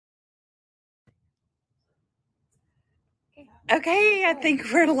Okay, I think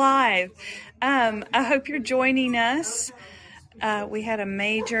we're live. I hope you're joining us. We had a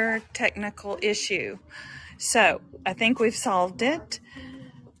major technical issue, so I think we've solved it.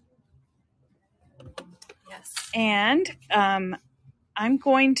 Yes. And I'm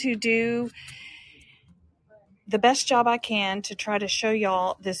going to do the best job I can to try to show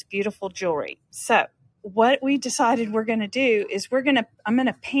y'all this beautiful jewelry. So what we decided we're going to do is I'm going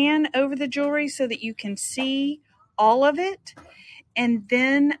to pan over the jewelry so that you can see all of it. And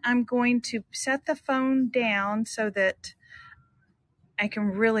then I'm going to set the phone down so that I can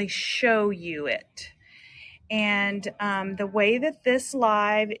really show you it. And the way that this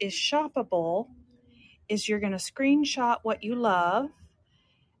live is shoppable is you're going to screenshot what you love,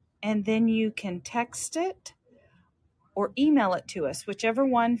 and then you can text it or email it to us, whichever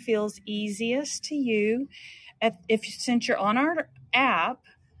one feels easiest to you. Since you're on our app,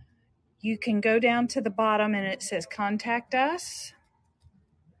 you can go down to the bottom and it says contact us,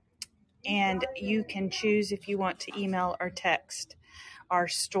 and you can choose if you want to email or text our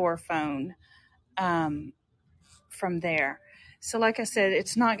store phone from there. So like I said,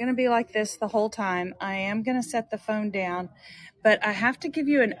 it's not going to be like this the whole time. I am going to set the phone down, but I have to give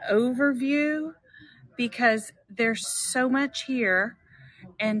you an overview because there's so much here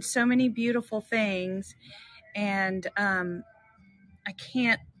and so many beautiful things, and I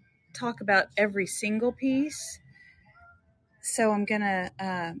can't talk about every single piece. So I'm going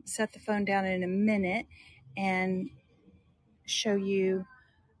to set the phone down in a minute and show you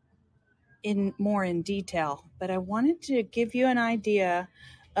more in detail. But I wanted to give you an idea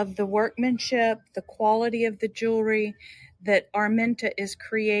of the workmanship, the quality of the jewelry that Armenta is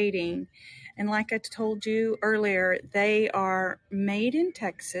creating. And like I told you earlier, they are made in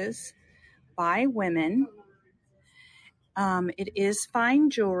Texas by women. It is fine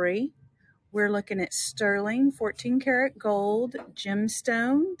jewelry. We're looking at sterling, 14 karat gold,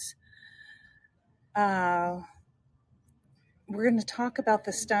 gemstones. We're going to talk about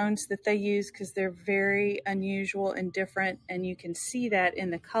the stones that they use because they're very unusual and different, and you can see that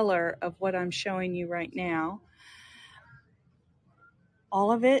in the color of what I'm showing you right now.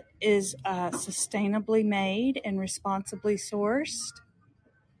 All of it is sustainably made and responsibly sourced.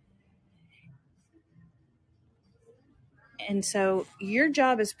 And so your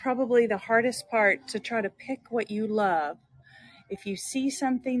job is probably the hardest part, to try to pick what you love. If you see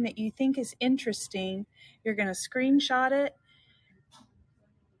something that you think is interesting, you're going to screenshot it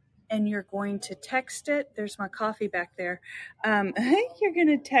and you're going to text it. There's my coffee back there. You're going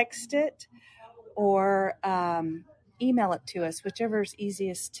to text it or email it to us, whichever is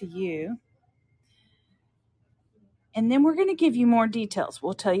easiest to you. And then we're going to give you more details.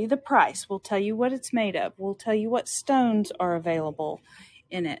 We'll tell you the price. We'll tell you what it's made of. We'll tell you what stones are available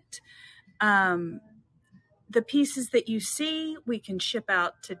in it. The pieces that you see, we can ship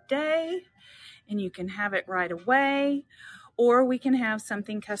out today, and you can have it right away, or we can have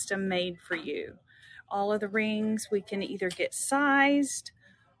something custom made for you. All of the rings we can either get sized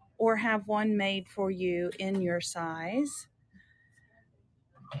or have one made for you in your size.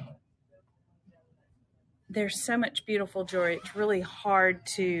 There's so much beautiful jewelry. It's really hard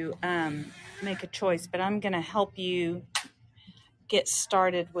to make a choice, but I'm going to help you get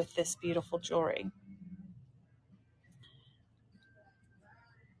started with this beautiful jewelry.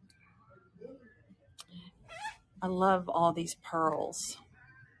 I love all these pearls.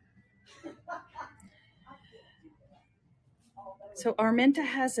 So Armenta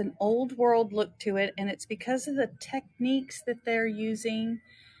has an old world look to it, and it's because of the techniques that they're using,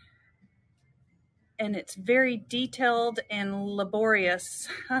 and it's very detailed and laborious.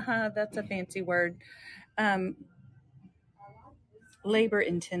 That's a fancy word. Labor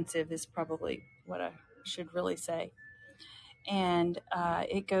intensive is probably what I should really say. And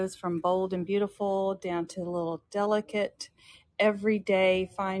it goes from bold and beautiful down to little delicate, everyday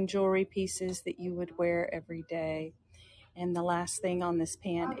fine jewelry pieces that you would wear every day. And the last thing on this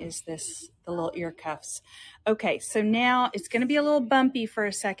pan is the little ear cuffs. Okay, so now it's going to be a little bumpy for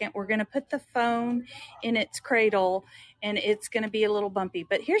a second. We're going to put the phone in its cradle, and it's going to be a little bumpy.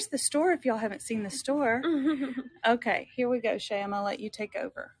 But here's the store if y'all haven't seen the store. Okay, here we go, Shay. I'm going to let you take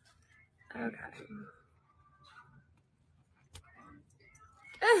over. Okay.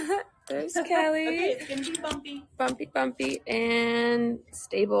 There's Kelly. Okay, it's going to be bumpy. Bumpy, and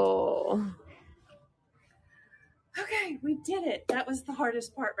stable. Okay, we did it. That was the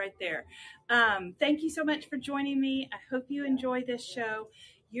hardest part right there. Thank you so much for joining me. I hope you enjoy this show.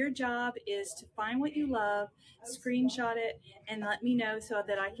 Your job is to find what you love, screenshot it, and let me know so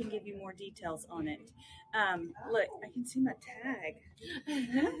that I can give you more details on it. Look, I can see my tag.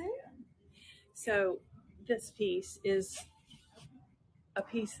 So this piece is a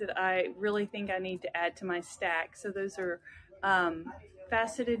piece that I really think I need to add to my stack. So those are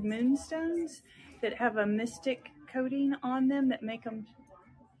faceted moonstones that have a mystic coating on them that make them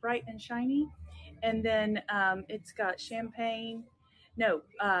bright and shiny. And then it's got champagne. No,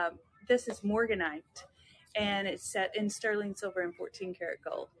 this is morganite, and it's set in sterling silver and 14 karat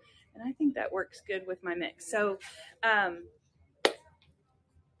gold. And I think that works good with my mix. So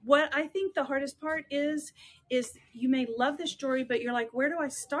what I think the hardest part is you may love this jewelry, but you're like, where do I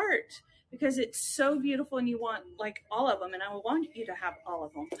start? Because it's so beautiful and you want like all of them, and I want you to have all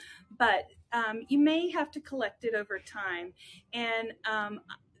of them. But you may have to collect it over time. And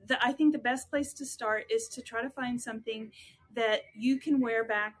I think the best place to start is to try to find something that you can wear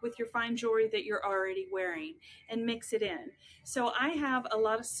back with your fine jewelry that you're already wearing and mix it in. So I have a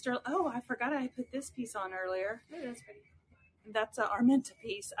lot of oh, I forgot I put this piece on earlier. Oh, that's pretty. That's an Armenta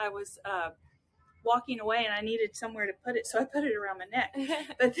piece. I was walking away and I needed somewhere to put it, so I put it around my neck.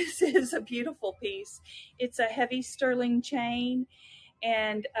 But this is a beautiful piece. It's a heavy sterling chain,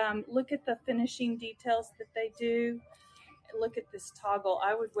 and look at the finishing details that they do. Look at this toggle.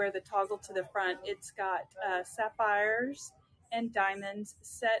 I would wear the toggle to the front. It's got sapphires and diamonds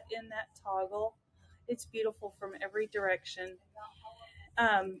set in that toggle. It's beautiful from every direction.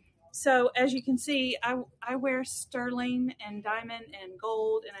 So as you can see, I wear sterling and diamond and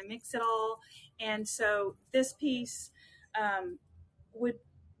gold, and I mix it all. And so this piece would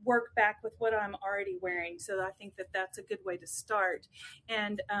work back with what I'm already wearing. So I think that that's a good way to start.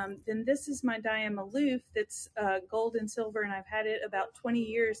 And then this is my Diane Maloof that's gold and silver, and I've had it about 20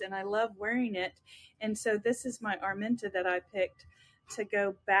 years, and I love wearing it. And so this is my Armenta that I picked to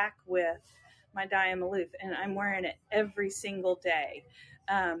go back with my Diane Maloof, and I'm wearing it every single day.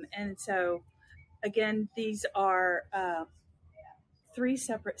 And so, again, these are 3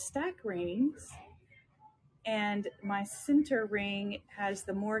 separate stack rings, and my center ring has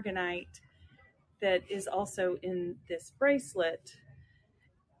the morganite that is also in this bracelet,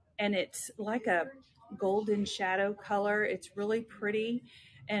 and it's like a golden shadow color. It's really pretty,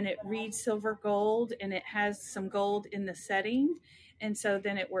 and it reads silver gold, and it has some gold in the setting. And so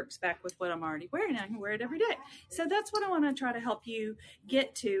then it works back with what I'm already wearing. I can wear it every day. So that's what I want to try to help you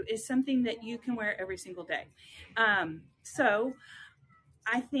get to, is something that you can wear every single day. So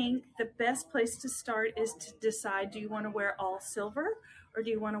I think the best place to start is to decide, do you want to wear all silver or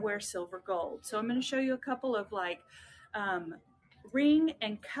do you want to wear silver gold? So I'm going to show you a couple of like ring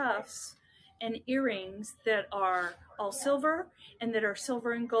and cuffs and earrings that are all silver and that are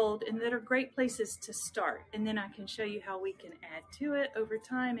silver and gold, and that are great places to start. And then I can show you how we can add to it over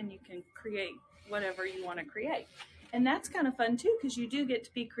time, and you can create whatever you want to create. And that's kind of fun too, because you do get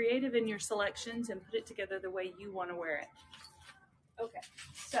to be creative in your selections and put it together the way you want to wear it. Okay,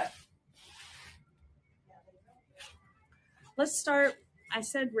 so let's start. I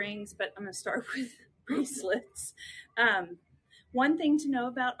said rings, but I'm going to start with bracelets. One thing to know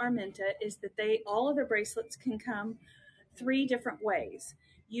about Armenta is that all of their bracelets can come 3 different ways.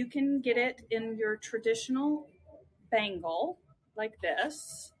 You can get it in your traditional bangle like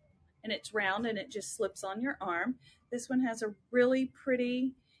this, and it's round and it just slips on your arm. This one has a really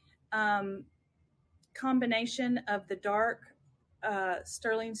pretty combination of the dark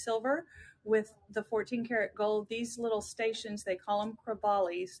sterling silver with the 14 karat gold. These little stations, they call them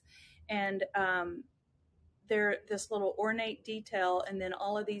crevalles, and they're this little ornate detail, and then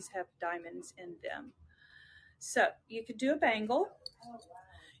all of these have diamonds in them. So you could do a bangle.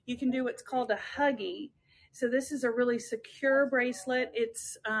 You can do what's called a huggy. So this is a really secure bracelet.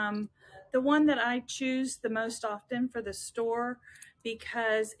 It's the one that I choose the most often for the store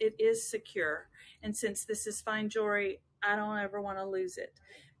because it is secure. And since this is fine jewelry, I don't ever want to lose it.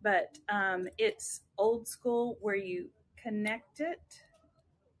 But it's old school, where you connect it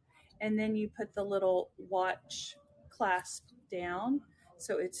and then you put the little watch clasp down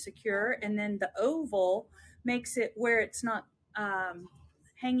so it's secure. And then the oval makes it where it's not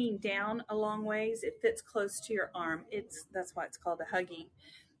hanging down a long ways. It fits close to your arm. That's why it's called a huggy.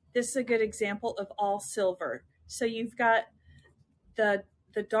 This is a good example of all silver. So you've got the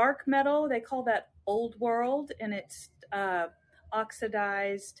dark metal, they call that old world, and it's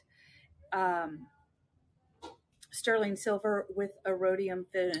oxidized sterling silver with a rhodium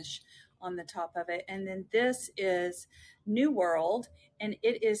finish on the top of it. And then this is New World, and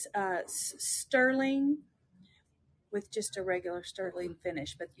it is sterling with just a regular sterling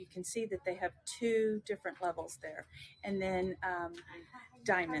finish, but you can see that they have 2 different levels there. And then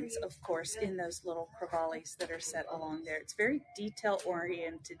diamonds, of course, in those little crevalles that are set along there. It's very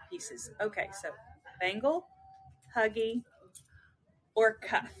detail-oriented pieces. Okay, so bangle, huggy, or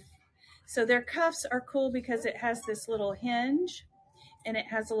cuff. So their cuffs are cool because it has this little hinge and it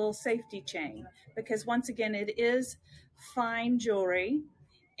has a little safety chain, because once again, it is fine jewelry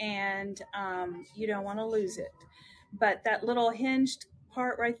and you don't want to lose it. But that little hinged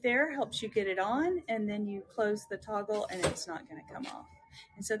part right there helps you get it on, and then you close the toggle and it's not going to come off.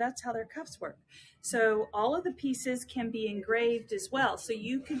 And so that's how their cuffs work. So all of the pieces can be engraved as well. So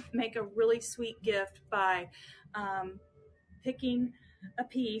you could make a really sweet gift by picking a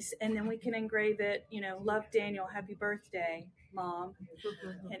piece, and then we can engrave it, you know, love Daniel, happy birthday, Mom.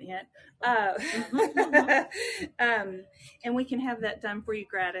 Hint, hint. And we can have that done for you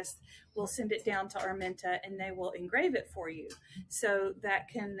gratis. We'll send it down to Armenta and they will engrave it for you. So that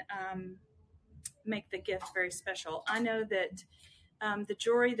can make the gift very special. I know that the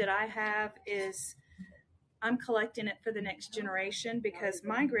jewelry that I have is, I'm collecting it for the next generation because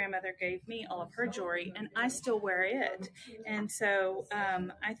my grandmother gave me all of her jewelry and I still wear it. And so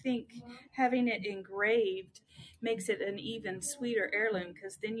I think having it engraved makes it an even sweeter heirloom,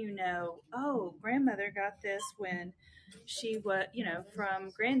 because then you know, oh, grandmother got this when she was, you know,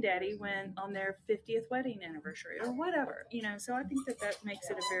 from granddaddy when on their 50th wedding anniversary or whatever, you know. So I think that that makes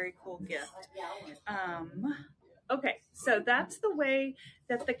it a very cool gift. Okay, so that's the way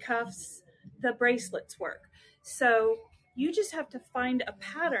that the cuffs, the bracelets work. So you just have to find a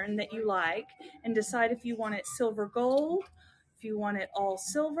pattern that you like and decide if you want it silver gold, if you want it all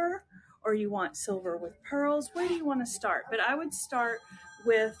silver, or you want silver with pearls. Where do you want to start? But I would start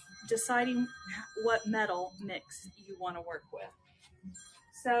with deciding what metal mix you want to work with.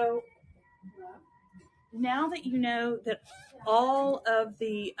 So now that you know that all of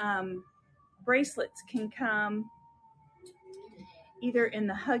the bracelets can come either in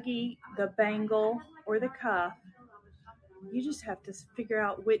the huggy, the bangle, or the cuff, you just have to figure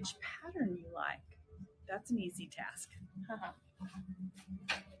out which pattern you like. That's an easy task.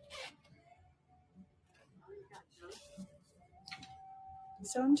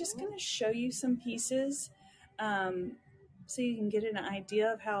 So I'm just going to show you some pieces so you can get an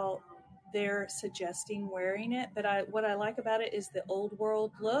idea of how they're suggesting wearing it. But what I like about it is the old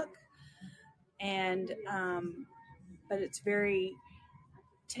world look, and but it's very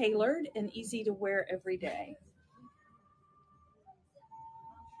tailored and easy to wear every day.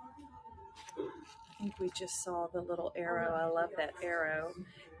 I think we just saw the little arrow. I love that arrow.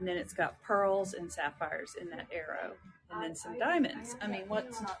 And then it's got pearls and sapphires in that arrow. And then some diamonds. I mean,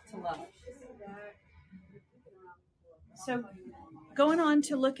 what's not to love? So going on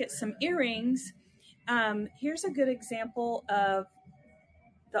to look at some earrings, here's a good example of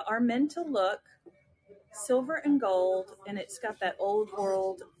the Armenta look, silver and gold, and it's got that old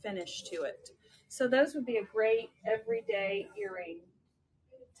world finish to it. So those would be a great everyday earring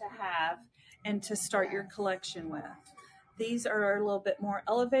to have and to start your collection with. These are a little bit more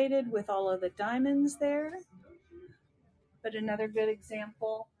elevated with all of the diamonds there, but another good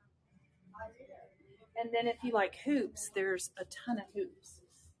example. And then if you like hoops, there's a ton of hoops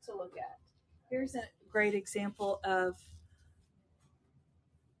to look at. Here's a great example of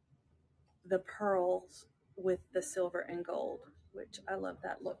the pearls with the silver and gold, which I love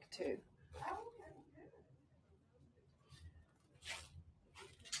that look too.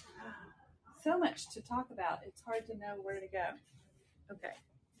 So much to talk about. It's hard to know where to go. Okay.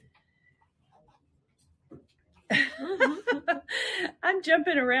 I'm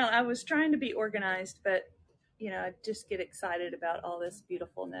jumping around. I was trying to be organized, but you know, I just get excited about all this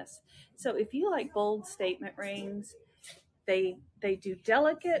beautifulness. So if you like bold statement rings, they do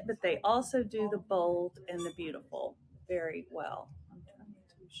delicate, but they also do the bold and the beautiful very well. I'm trying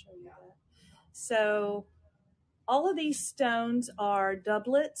to show you that. So all of these stones are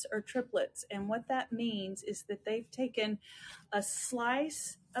doublets or triplets, and what that means is that they've taken a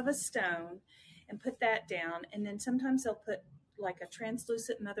slice of a stone and put that down, and then sometimes they'll put like a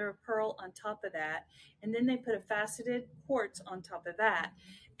translucent mother of pearl on top of that, and then they put a faceted quartz on top of that,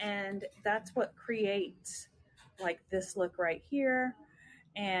 and that's what creates like this look right here.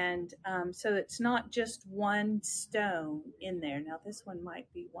 And so it's not just one stone in there. Now this one might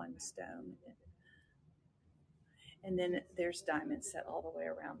be one stone, and then there's diamonds set all the way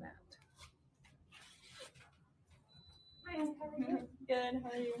around that. Hi, how are you? Good, how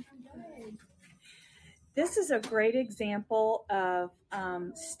are you? Good. This is a great example of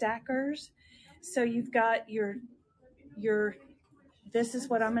stackers. So you've got your this is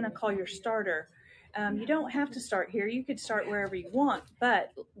what I'm going to call your starter. You don't have to start here. You could start wherever you want.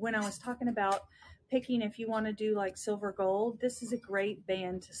 But when I was talking about picking if you want to do like silver gold, this is a great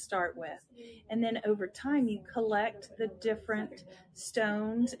band to start with. And then over time, you collect the different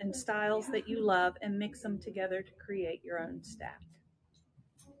stones and styles that you love and mix them together to create your own stack.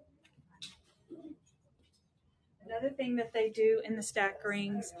 other thing that they do in the stack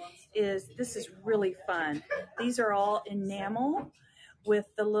rings is, this is really fun. These are all enamel with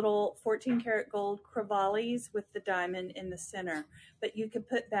the little 14 karat gold crevalles with the diamond in the center. But you can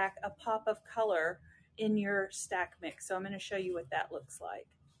put back a pop of color in your stack mix. So I'm going to show you what that looks like.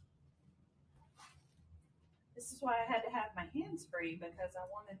 This is why I had to have my hands free, because I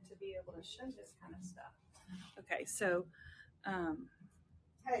wanted to be able to show this kind of stuff. Okay, so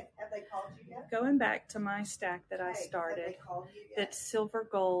hey, have they called you yet? Going back to my stack that I started, that's silver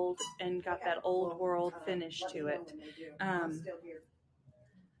gold and got that old world finish to it.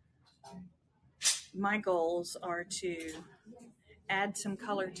 My goals are to add some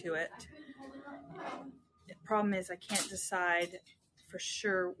color to it. The problem is I can't decide for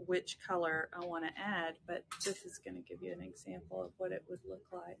sure which color I want to add, but this is going to give you an example of what it would look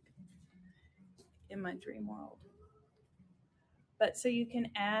like in my dream world. But so you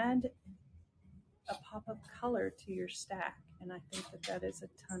can add a pop of color to your stack, and I think that that is a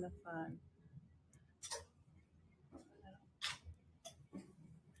ton of fun.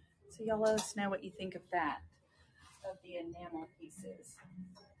 So y'all let us know what you think of that, of the enamel pieces.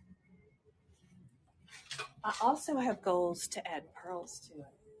 I also have goals to add pearls to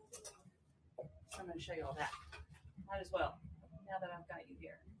it. So I'm going to show you all that. Might as well, now that I've got you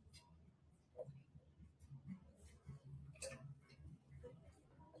here.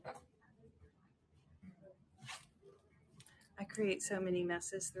 I create so many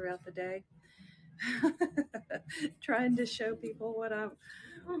messes throughout the day. Trying to show people what I,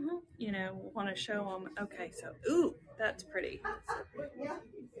 want to show them. Okay, so, ooh, that's pretty.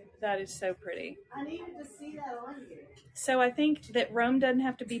 That is so pretty. I needed to see that on you. So I think that Rome doesn't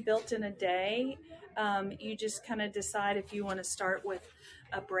have to be built in a day. You just kind of decide if you want to start with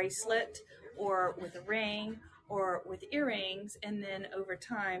a bracelet or with a ring or with earrings, and then over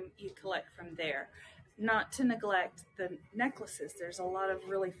time you collect from there. Not to neglect the necklaces. There's a lot of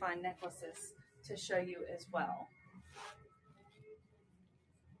really fine necklaces to show you as well.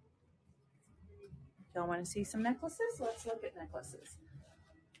 Y'all want to see some necklaces? Let's look at necklaces.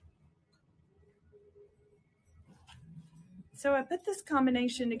 So I put this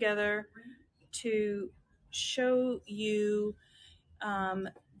combination together to show you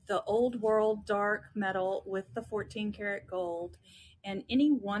the old world dark metal with the 14 karat gold, and any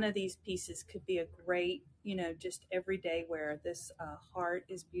one of these pieces could be a great, just everyday wear. This heart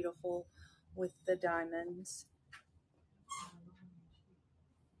is beautiful with the diamonds.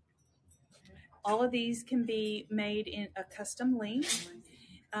 All of these can be made in a custom link.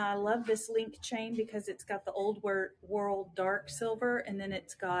 I love this link chain because it's got the old world dark silver, and then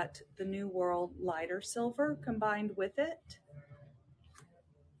it's got the new world lighter silver combined with it.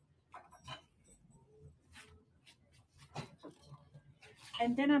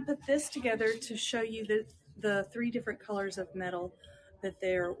 And then I put this together to show you the three different colors of metal that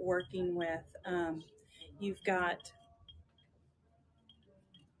they're working with. You've got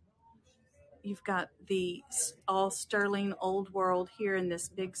the all sterling old world here in this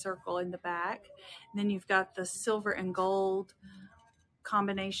big circle in the back. And then you've got the silver and gold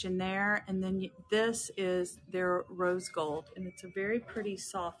combination there. And then this is their rose gold, and it's a very pretty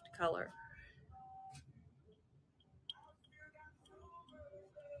soft color.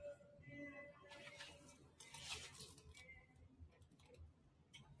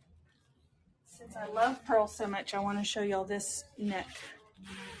 Since I love pearls so much, I want to show y'all this neck.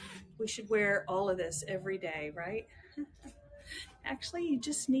 We should wear all of this every day, right? Actually, you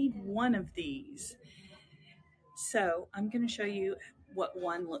just need one of these. So I'm going to show you what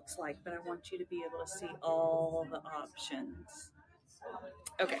one looks like, but I want you to be able to see all the options.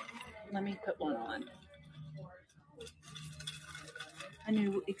 Okay, let me put one on. I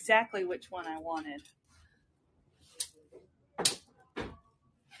knew exactly which one I wanted,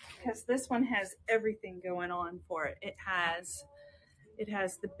 because this one has everything going on for it. It has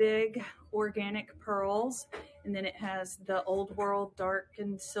the big organic pearls, and then it has the old world dark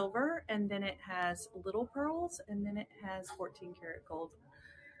and silver, and then it has little pearls, and then it has 14 karat gold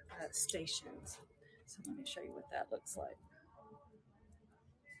stations. So let me show you what that looks like.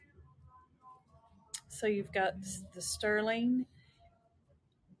 So you've got the sterling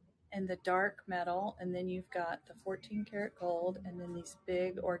and the dark metal, and then you've got the 14 karat gold, and then these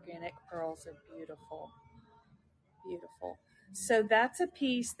big organic pearls are beautiful. Beautiful. So that's a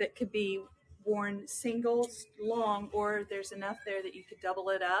piece that could be worn single long, or there's enough there that you could double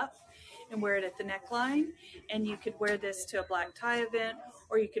it up and wear it at the neckline, and you could wear this to a black tie event,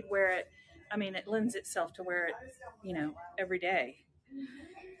 or you could wear it, it lends itself to wear it, every day.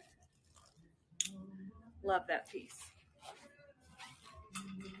 Love that piece.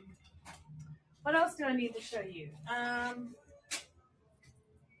 What else do I need to show you? I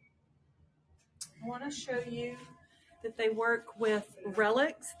want to show you that they work with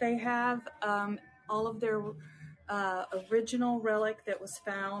relics. They have all of their original relic that was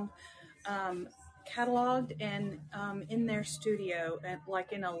found cataloged and in their studio, and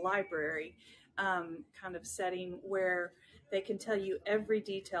like in a library kind of setting where they can tell you every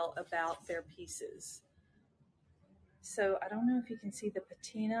detail about their pieces. So I don't know if you can see the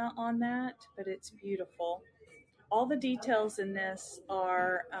patina on that, but it's beautiful. All the details in this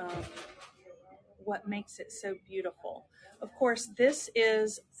are what makes it so beautiful. Of course, this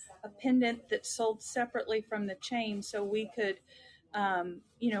is a pendant that's sold separately from the chain, so we could,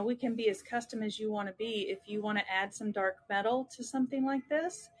 we can be as custom as you want to be. If you want to add some dark metal to something like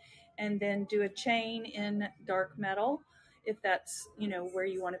this, and then do a chain in dark metal, if that's where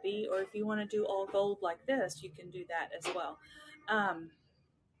you want to be, or if you want to do all gold like this, you can do that as well.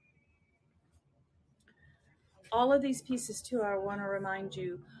 All of these pieces too, I want to remind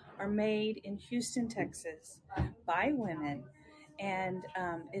you, are made in Houston, Texas by women, and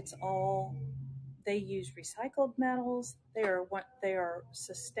they use recycled metals. They are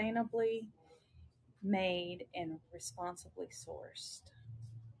sustainably made and responsibly sourced.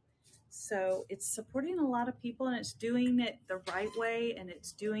 So it's supporting a lot of people, and it's doing it the right way, and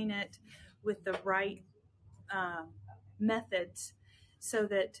it's doing it with the right methods, so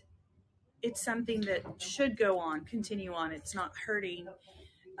that it's something that should go on, continue on. It's not hurting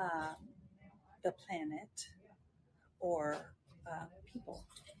the planet or people.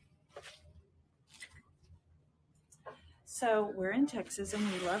 So we're in Texas and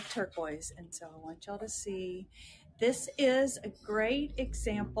we love turquoise, and so I want y'all to see. This is a great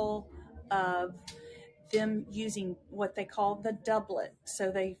example of them using what they call the doublet.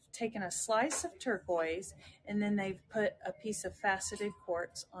 So they've taken a slice of turquoise and then they've put a piece of faceted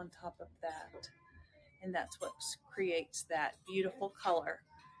quartz on top of that. And that's what creates that beautiful color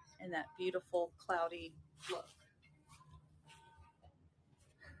and that beautiful cloudy look.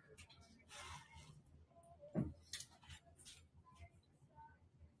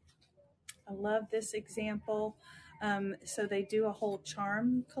 I love this example. So they do a whole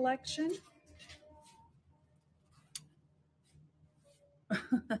charm collection.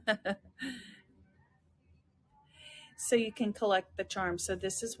 So you can collect the charms. So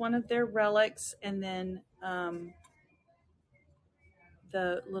this is one of their relics, and then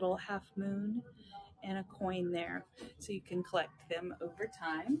the little half moon and a coin there. So you can collect them over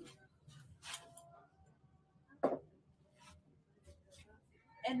time.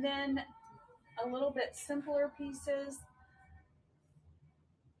 And then a little bit simpler pieces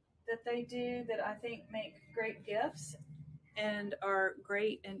that they do that I think make great gifts and are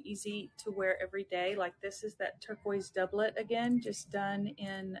great and easy to wear every day. Like this is that turquoise doublet again, just done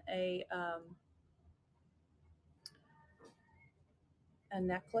in a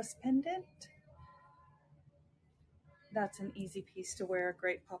necklace pendant. That's an easy piece to wear, a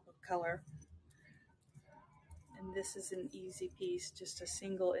great pop of color. And this is an easy piece, just a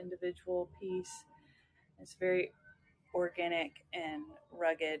single individual piece. It's very organic and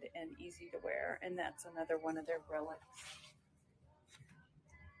rugged and easy to wear, and that's another one of their relics.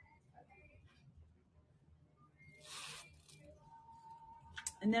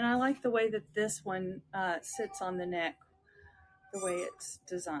 And then I like the way that this one sits on the neck, the way it's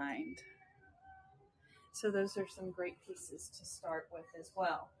designed. So those are some great pieces to start with as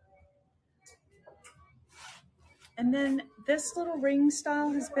well. And then this little ring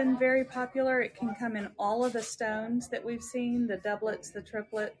style has been very popular. It can come in all of the stones that we've seen, the doublets, the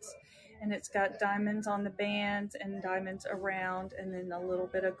triplets, and it's got diamonds on the bands and diamonds around, and then a little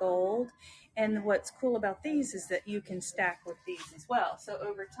bit of gold. And what's cool about these is that you can stack with these as well. So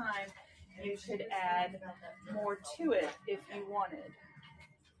over time, you could add more to it if you wanted.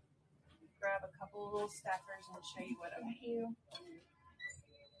 Grab a couple of little stackers and show you what I mean.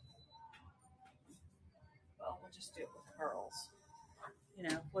 Well, we'll just do it with pearls.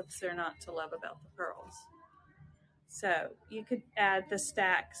 What's there not to love about the pearls? So you could add the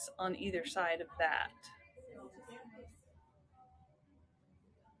stacks on either side of that.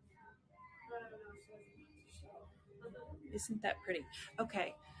 Isn't that pretty?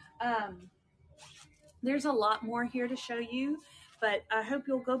 Okay. There's a lot more here to show you, but I hope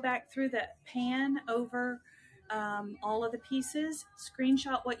you'll go back through that pan over all of the pieces,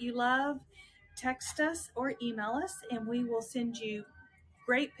 screenshot what you love, text us or email us, and we will send you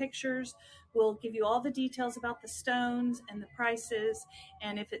great pictures. We'll give you all the details about the stones and the prices,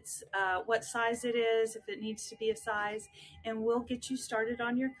 and if it's what size it is, if it needs to be a size, and we'll get you started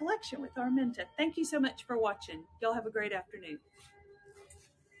on your collection with Armenta. Thank you so much for watching. Y'all have a great afternoon.